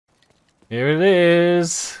Here it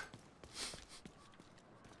is.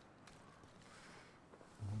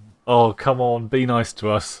 Oh, come on, be nice to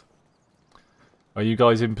us. Are you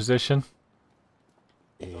guys in position?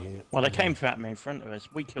 Yeah. Well, they came at me in front of us.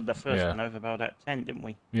 We killed the first one over about that 10, didn't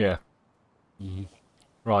we? Yeah. Mm-hmm.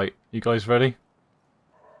 Right, you guys ready?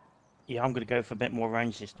 Yeah, I'm going to go for a bit more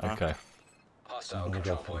range this time. Okay. Hostile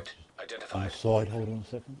control point On the identified. side, hold on a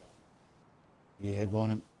second. Yeah, go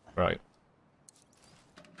on him. Right.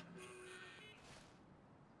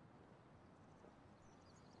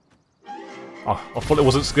 Oh, I thought it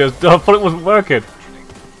wasn't scared. I thought it wasn't working.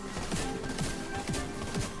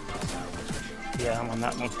 Yeah, I'm on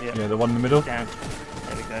that one. Yeah, the one in the middle. Down.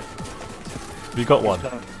 There we go. Have you got one?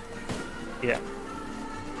 Yeah.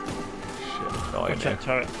 Shit, I'm dying Watch here. that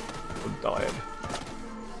turret. I'm dying.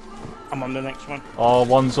 I'm on the next one. Oh,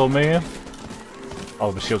 one's on me here.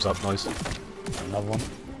 Oh, the shield's up, nice. Another one.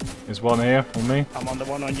 There's one here on me. I'm on the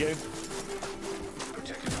one on you.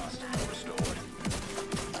 Protected hostile restored.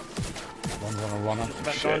 One's on a runner.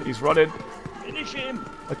 Back Shit, on. he's running. Finish him.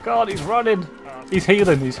 Oh god, he's running. Oh, He's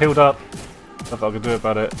healing, he's healed up. Nothing I can do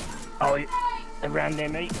about it. oh they're around near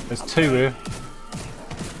me. There's two here.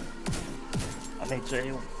 I need to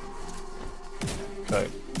heal. Okay.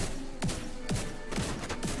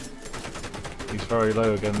 He's very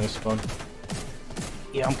low again, this one.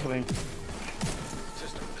 Yeah, I'm coming.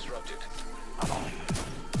 System disrupted. Oh,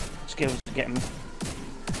 skills to get him.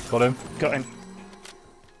 Got him. Got him.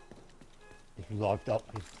 He's locked up.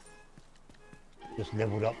 He's just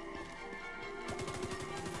leveled up.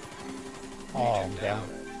 Oh, I'm down.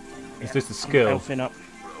 Is this the skill? Healthing up.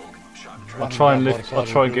 Rogue. Shock I'll trap. try and Running down lift. by the I'll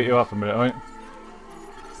side try of and the get you up a minute, alright?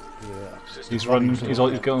 Yeah. System He's running. He's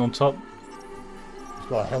getting on top. He's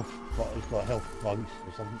got a health. He's got a health bugs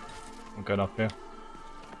or something. I'm going up here.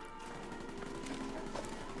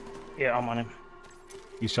 Yeah, I'm on him.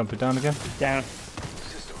 He's jumping down again. Down.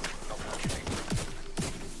 System malfunctioning.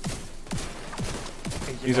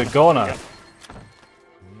 He's a goner.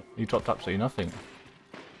 He dropped absolutely nothing.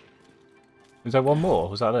 Is there one more?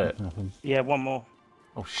 Was that it? Nothing. Yeah, one more.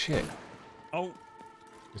 Oh shit! Oh,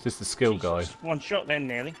 Is this the skill guy? Jesus. One shot then,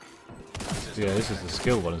 nearly. Yeah, this is the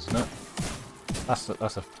skill one, isn't it? That's a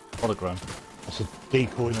hologram. That's a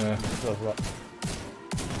decoy. Yeah. Further up.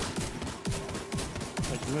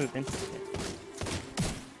 He's moving.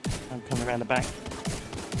 I'm coming around the back.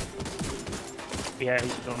 Yeah,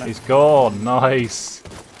 he's gone. He's gone. Nice.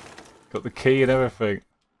 Got the key and everything.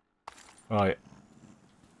 Right.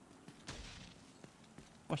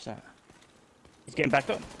 What's that? He's getting back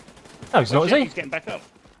up. No, he's not, is he? He's getting back up.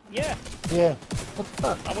 Yeah, Yeah. What the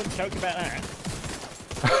fuck? I wouldn't joke about that.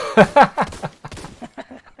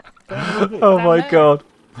 Oh my god.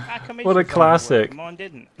 How come his What a was on the classic. wall, Mine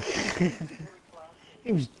didn't.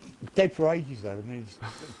 He was dead for ages though, and he's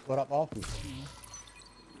got up afterwards.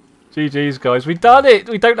 GG's guys. We done it.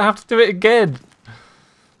 We don't have to do it again.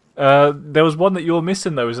 There was one that you're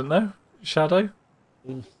missing though, isn't there? Shadow?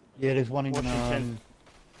 Yeah, there's one in Washington.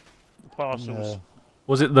 Parcels.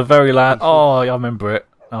 Was it the very last? Oh, I remember it.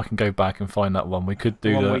 I can go back and find that one. We could The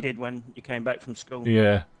do one we that. did when you came back from school.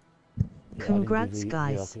 Yeah. Congrats,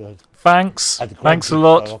 guys. Thanks. Had to Thanks a quarantine, so I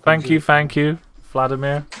lot. couldn't Thank do you. it. Thank you.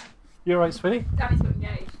 Vladimir. You alright, sweetie? Daddy's got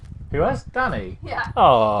engaged. Who has? Danny? Yeah.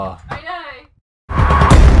 Oh. I know.